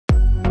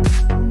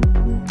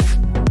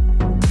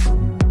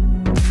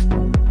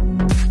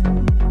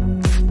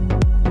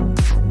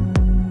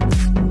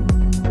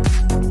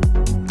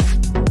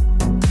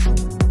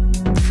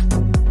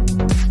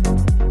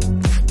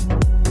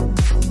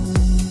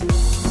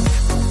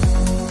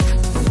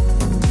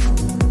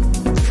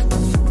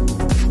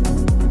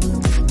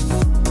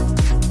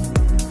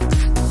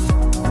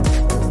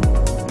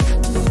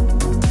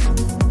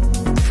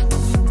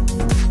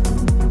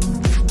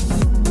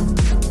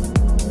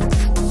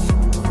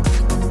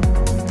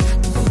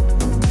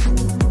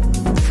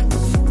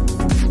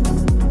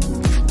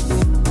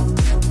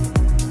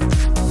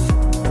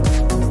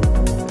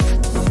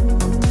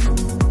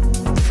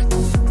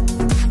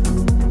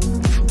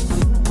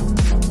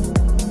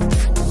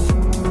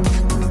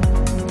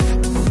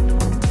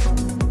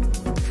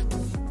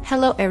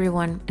Hello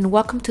everyone, and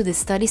welcome to the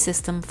study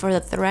system for the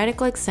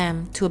theoretical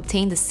exam to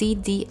obtain the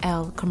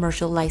CDL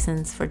commercial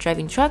license for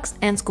driving trucks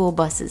and school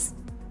buses.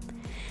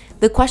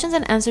 The questions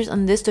and answers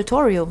on this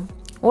tutorial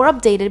were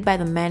updated by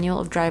the Manual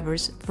of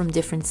Drivers from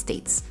different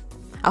states.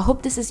 I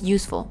hope this is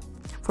useful.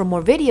 For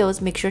more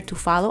videos, make sure to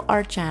follow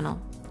our channel.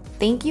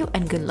 Thank you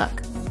and good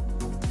luck.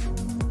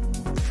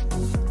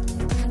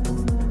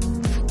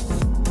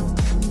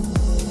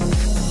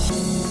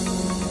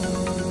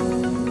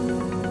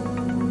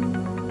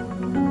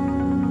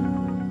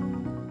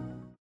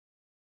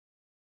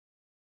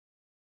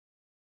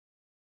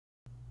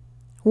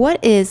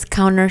 What is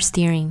counter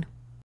steering?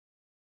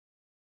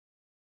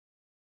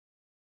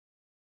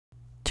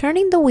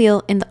 Turning the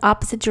wheel in the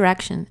opposite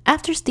direction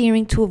after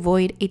steering to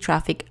avoid a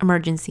traffic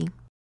emergency.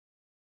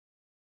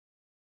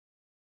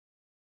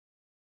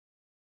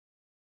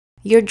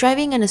 You're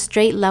driving on a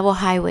straight level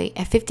highway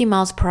at 50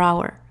 miles per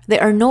hour.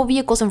 There are no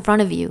vehicles in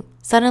front of you.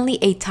 Suddenly,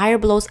 a tire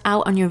blows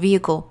out on your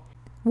vehicle.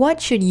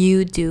 What should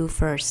you do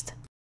first?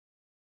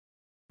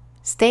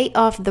 Stay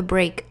off the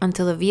brake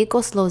until the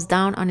vehicle slows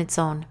down on its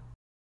own.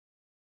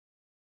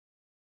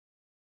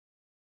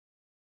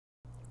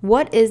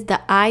 What is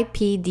the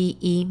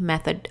IPDE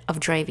method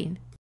of driving?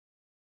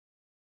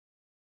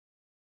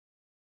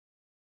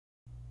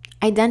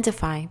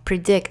 Identify,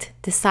 predict,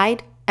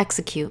 decide,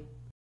 execute.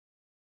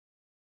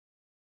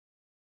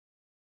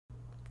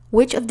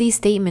 Which of these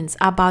statements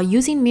about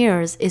using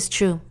mirrors is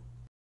true?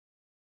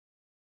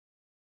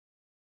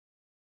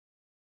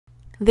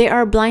 There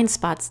are blind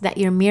spots that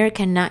your mirror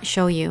cannot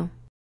show you.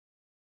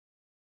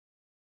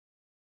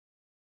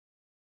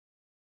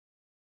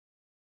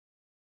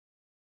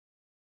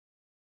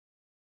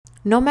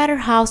 No matter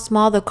how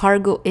small the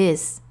cargo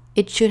is,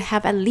 it should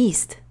have at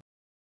least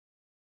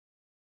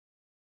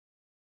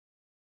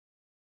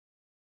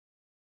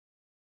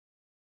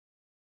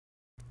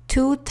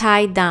two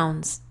tie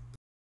downs.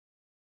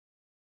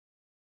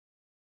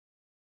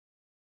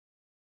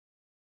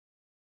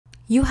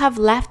 You have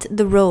left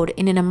the road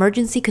in an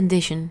emergency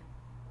condition.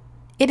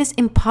 It is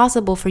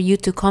impossible for you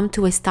to come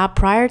to a stop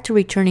prior to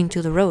returning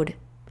to the road.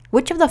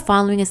 Which of the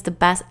following is the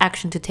best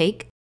action to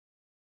take?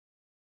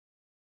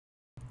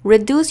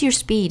 Reduce your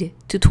speed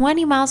to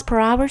 20 miles per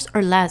hour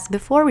or less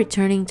before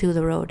returning to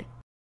the road.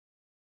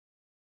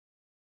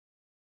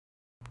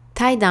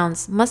 Tie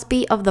downs must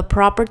be of the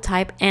proper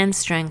type and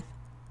strength.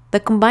 The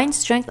combined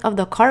strength of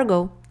the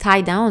cargo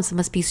tie downs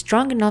must be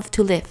strong enough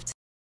to lift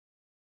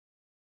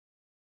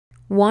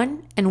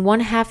 1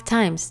 1/2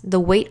 times the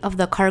weight of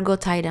the cargo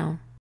tie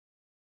down.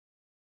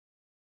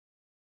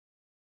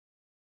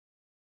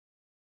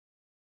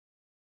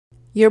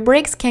 Your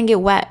brakes can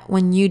get wet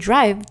when you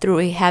drive through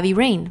a heavy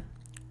rain.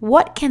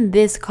 What can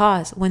this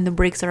cause when the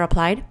brakes are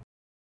applied?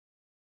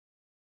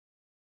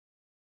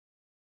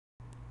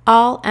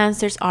 All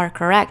answers are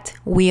correct.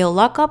 Wheel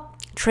lockup,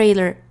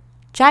 trailer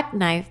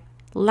jackknife,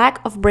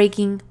 lack of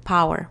braking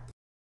power.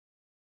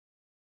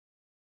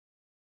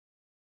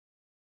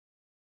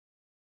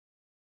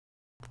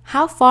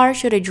 How far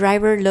should a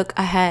driver look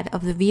ahead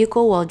of the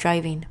vehicle while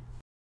driving?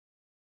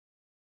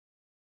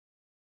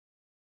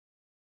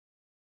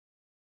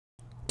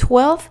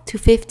 12 to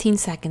 15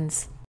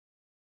 seconds.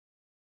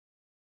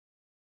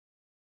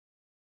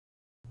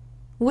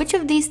 Which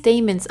of these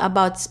statements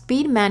about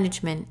speed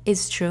management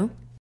is true?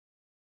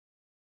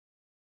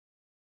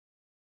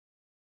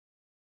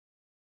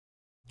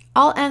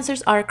 All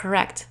answers are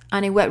correct.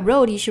 On a wet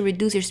road, you should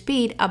reduce your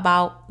speed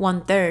about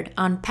 1/3.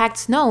 On packed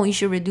snow, you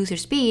should reduce your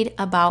speed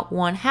about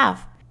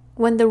 1/2.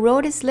 When the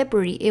road is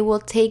slippery, it will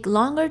take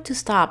longer to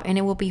stop and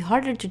it will be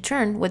harder to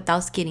turn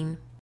without skidding.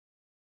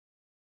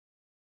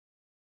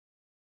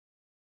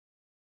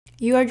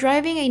 You are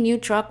driving a new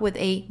truck with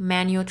a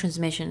manual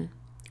transmission.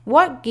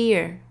 What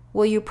gear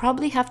will you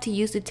probably have to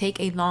use to take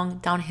a long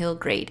downhill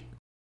grade?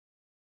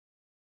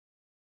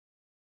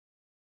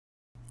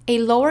 A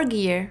lower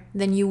gear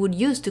than you would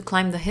use to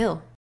climb the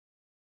hill.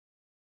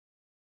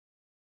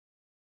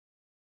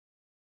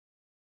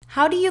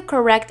 How do you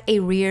correct a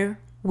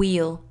rear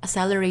wheel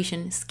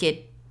acceleration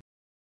skid?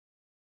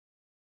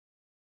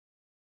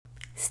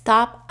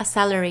 Stop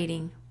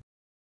accelerating.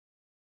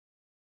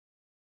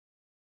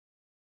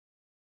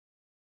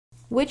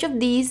 Which of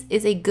these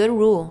is a good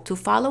rule to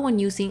follow when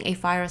using a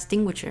fire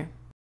extinguisher?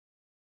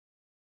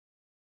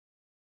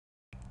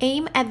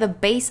 Aim at the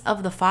base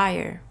of the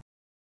fire.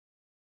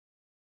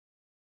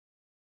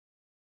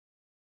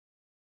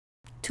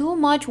 Too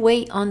much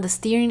weight on the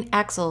steering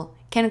axle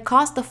can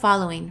cause the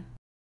following.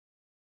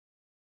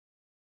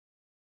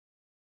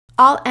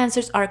 All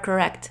answers are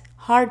correct.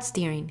 Hard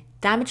steering,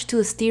 damage to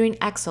the steering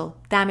axle,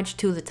 damage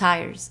to the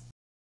tires.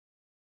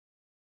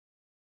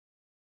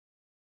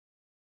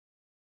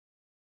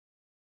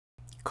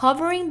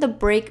 Covering the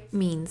brake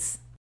means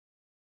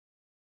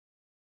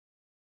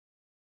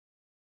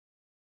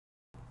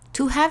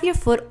to have your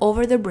foot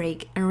over the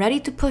brake and ready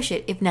to push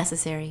it if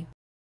necessary.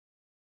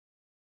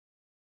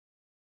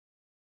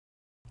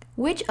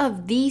 Which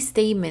of these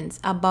statements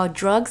about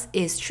drugs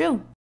is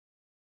true?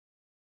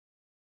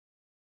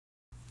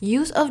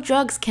 Use of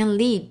drugs can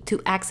lead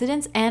to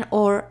accidents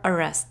and/or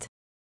arrest.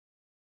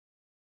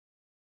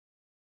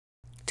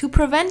 To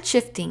prevent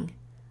shifting,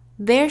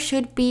 there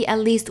should be at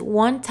least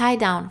one tie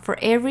down for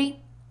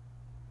every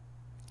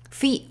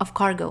feet of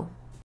cargo.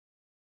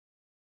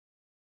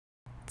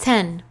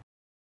 10.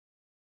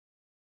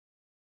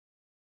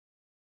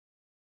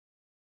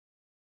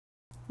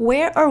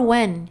 Where or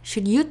when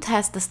should you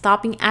test the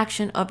stopping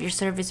action of your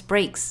service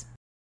brakes?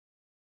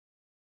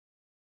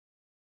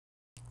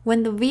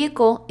 When the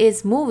vehicle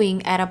is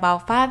moving at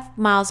about 5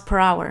 miles per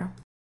hour.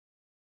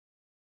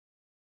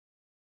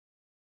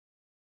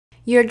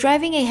 You're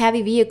driving a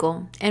heavy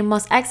vehicle and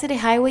must exit a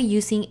highway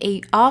using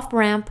an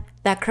off-ramp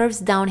that curves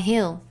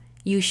downhill.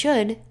 You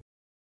should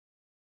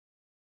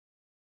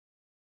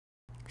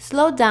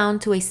slow down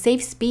to a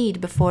safe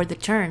speed before the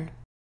turn.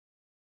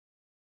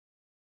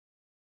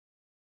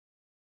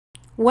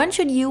 When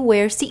should you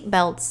wear seat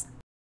belts?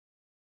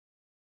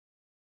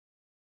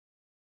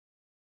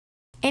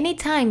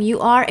 Anytime you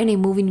are in a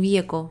moving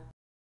vehicle.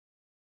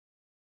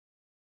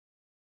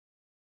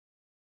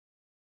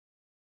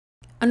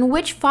 On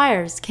which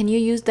fires can you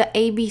use the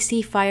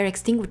ABC fire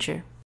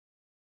extinguisher?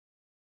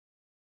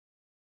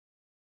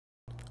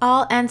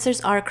 All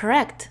answers are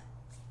correct.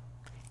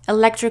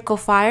 Electrical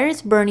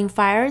fires, burning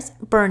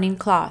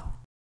cloth.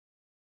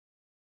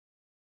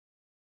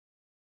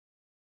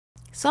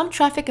 Some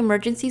traffic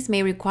emergencies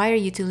may require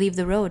you to leave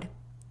the road.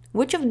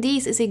 Which of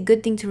these is a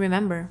good thing to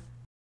remember?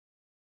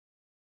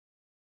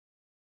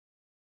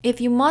 If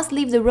you must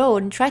leave the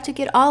road, try to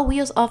get all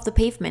wheels off the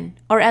pavement,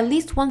 or at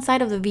least one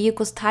side of the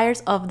vehicle's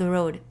tires off the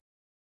road.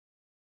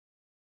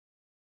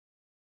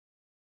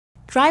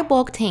 Dry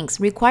bulk tanks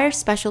require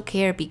special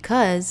care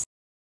because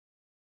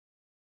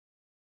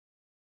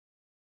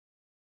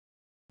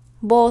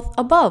both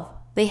above,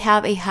 they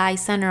have a high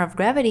center of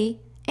gravity,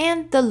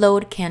 and the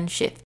load can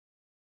shift.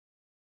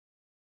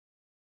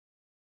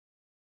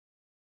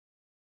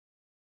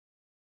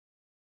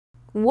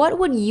 What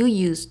would you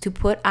use to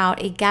put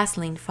out a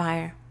gasoline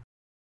fire?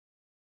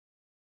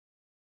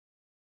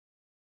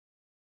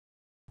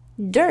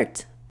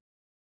 Dirt.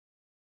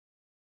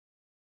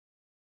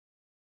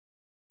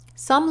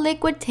 Some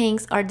liquid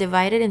tanks are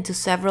divided into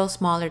several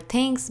smaller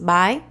tanks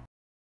by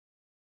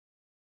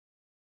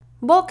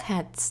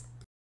bulkheads.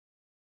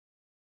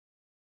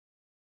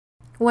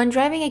 When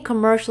driving a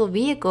commercial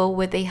vehicle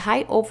with a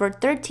height over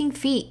 13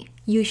 feet,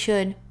 you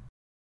should.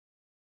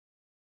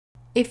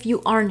 If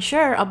you aren't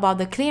sure about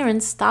the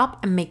clearance,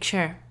 stop and make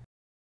sure.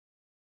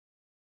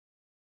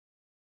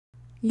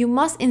 You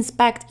must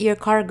inspect your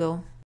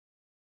cargo.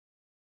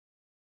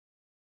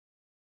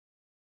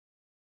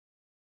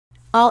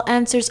 All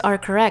answers are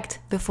correct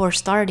before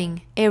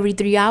starting, every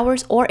 3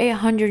 hours or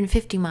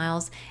 150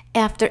 miles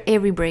after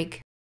every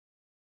break.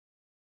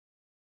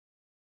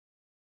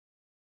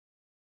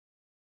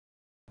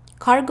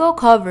 Cargo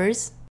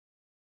covers.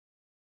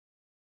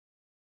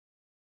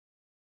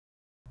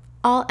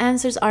 All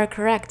answers are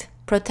correct.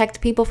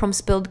 Protect people from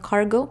spilled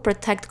cargo,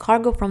 protect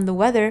cargo from the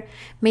weather,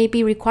 may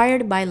be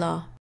required by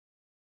law.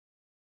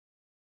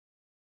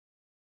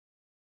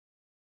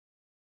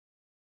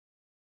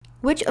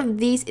 Which of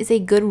these is a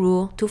good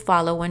rule to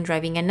follow when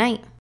driving at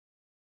night?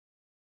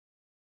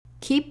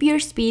 Keep your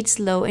speed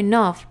slow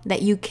enough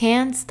that you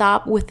can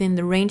stop within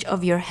the range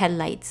of your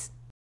headlights.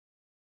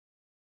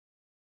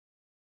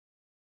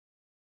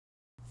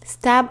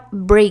 Stop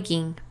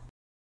braking.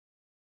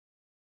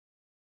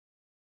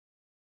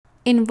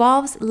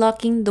 Involves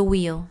locking the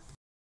wheel.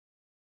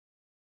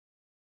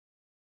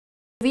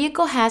 The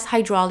vehicle has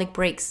hydraulic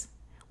brakes.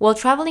 While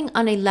traveling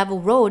on a level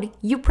road,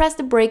 you press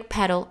the brake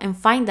pedal and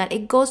find that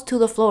it goes to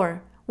the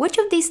floor. Which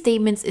of these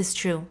statements is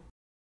true?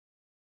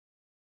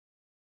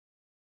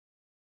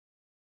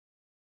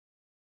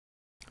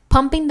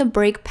 Pumping the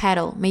brake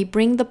pedal may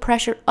bring the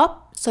pressure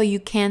up so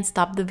you can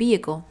stop the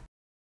vehicle.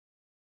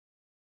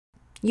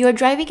 You are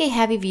driving a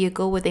heavy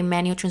vehicle with a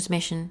manual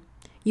transmission.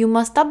 You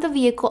must stop the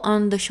vehicle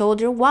on the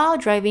shoulder while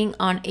driving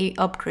on an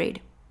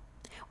upgrade.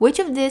 Which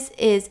of this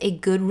is a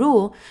good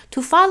rule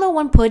to follow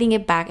when putting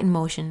it back in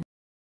motion?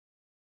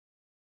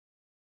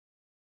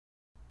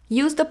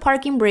 Use the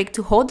parking brake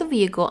to hold the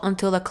vehicle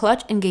until the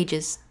clutch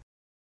engages.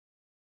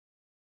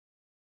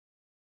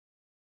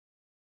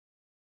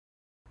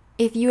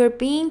 If you are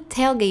being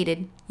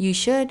tailgated, you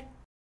should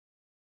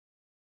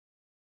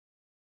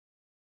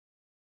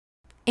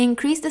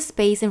increase the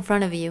space in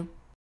front of you.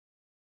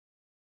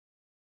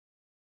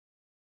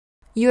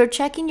 You are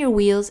checking your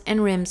wheels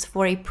and rims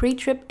for a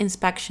pre-trip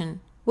inspection.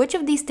 Which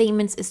of these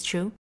statements is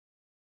true?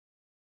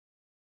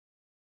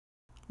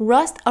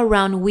 Rust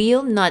around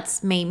wheel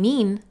nuts may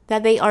mean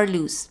that they are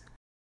loose.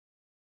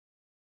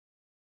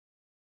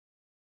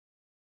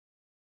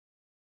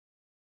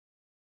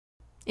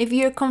 If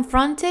you're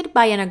confronted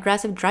by an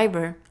aggressive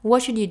driver,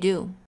 what should you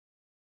do?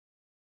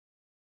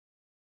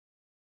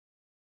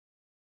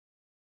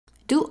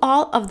 Do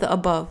all of the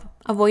above.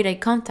 Avoid eye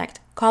contact.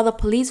 Call the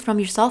police from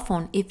your cell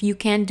phone if you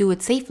can do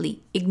it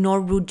safely.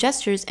 Ignore rude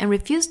gestures and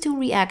refuse to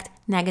react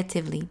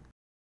negatively.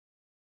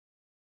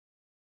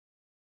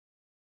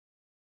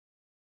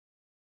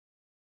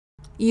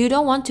 You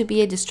don't want to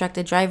be a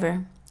distracted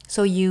driver,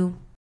 so you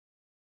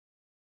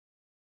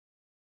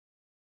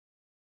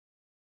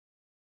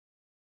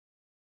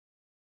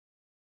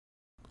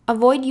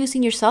avoid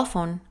using your cell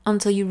phone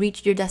until you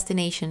reach your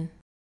destination.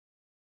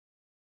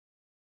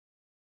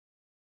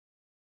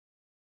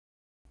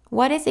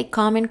 What is a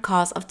common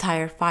cause of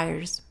tire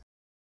fires?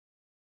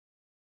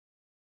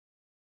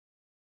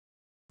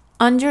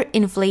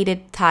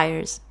 Underinflated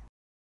tires.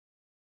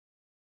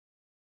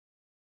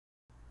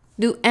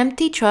 Do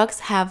empty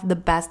trucks have the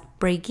best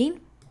braking?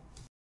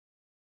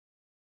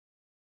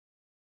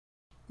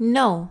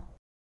 No.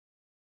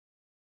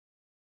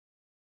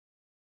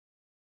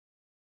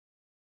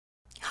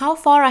 How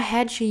far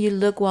ahead should you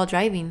look while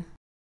driving?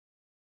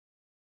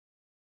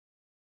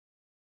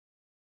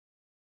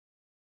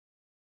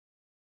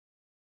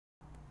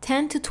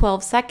 10 to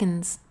 12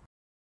 seconds.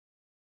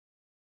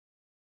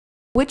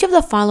 Which of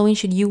the following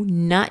should you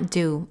not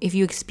do if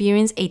you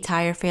experience a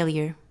tire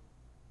failure?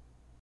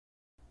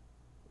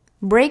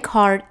 Brake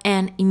hard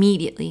and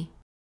immediately.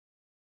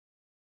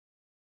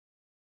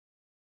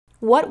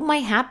 What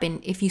might happen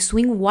if you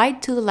swing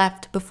wide to the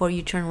left before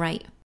you turn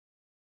right?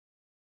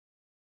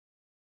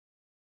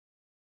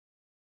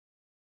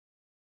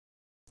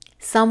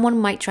 Someone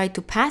might try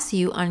to pass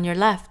you on your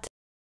left.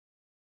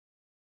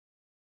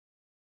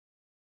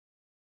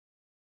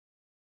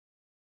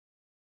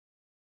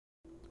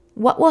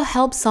 What will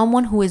help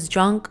someone who is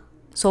drunk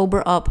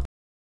sober up?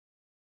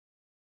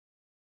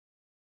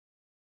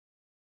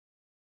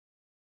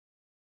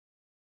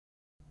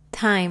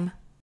 Time.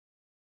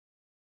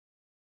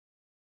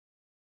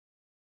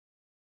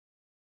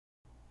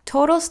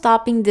 Total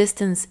stopping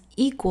distance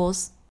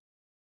equals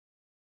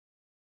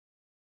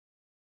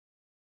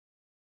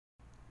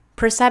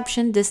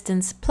perception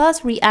distance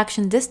plus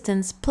reaction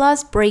distance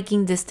plus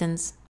braking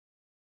distance.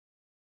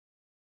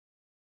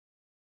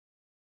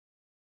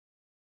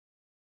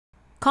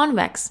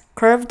 Convex,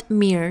 curved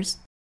mirrors.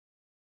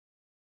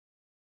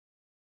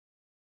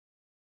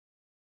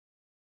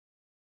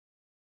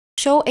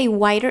 Show a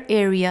wider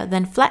area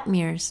than flat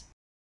mirrors.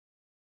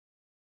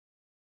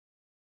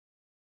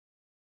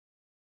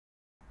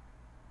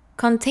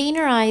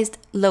 Containerized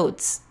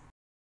loads.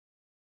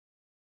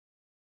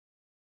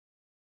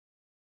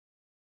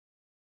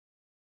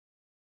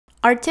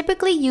 Are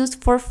typically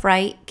used for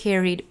freight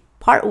carried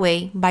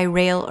partway by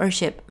rail or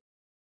ship.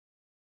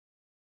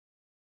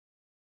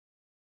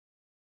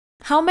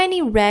 How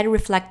many red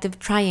reflective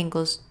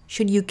triangles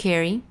should you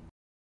carry?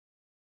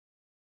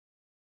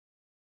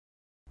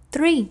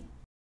 3.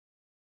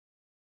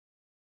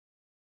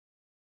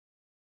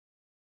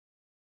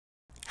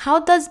 How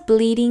does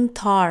bleeding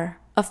tar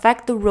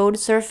affect the road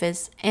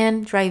surface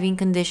and driving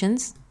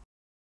conditions?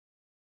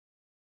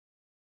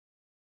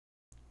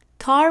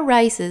 Tar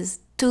rises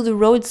to the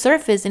road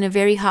surface in a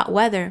very hot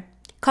weather,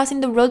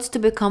 causing the roads to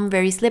become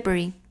very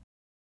slippery.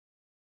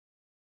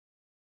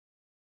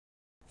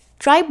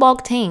 Dry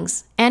bulk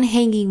tanks and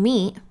hanging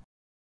meat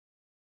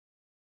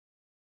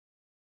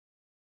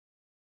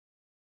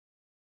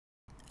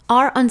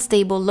are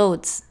unstable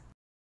loads.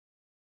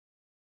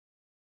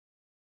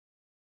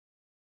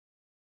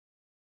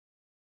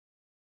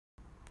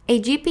 A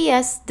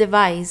GPS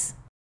device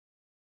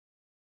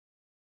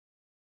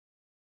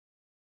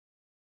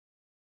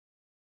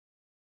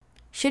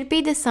should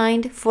be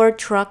designed for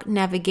truck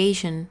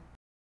navigation.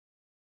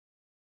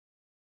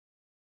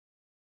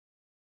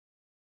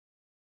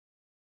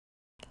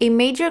 A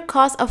major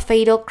cause of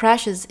fatal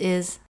crashes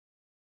is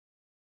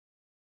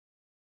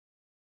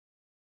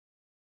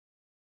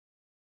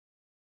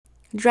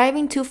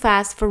driving too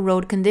fast for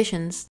road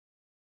conditions.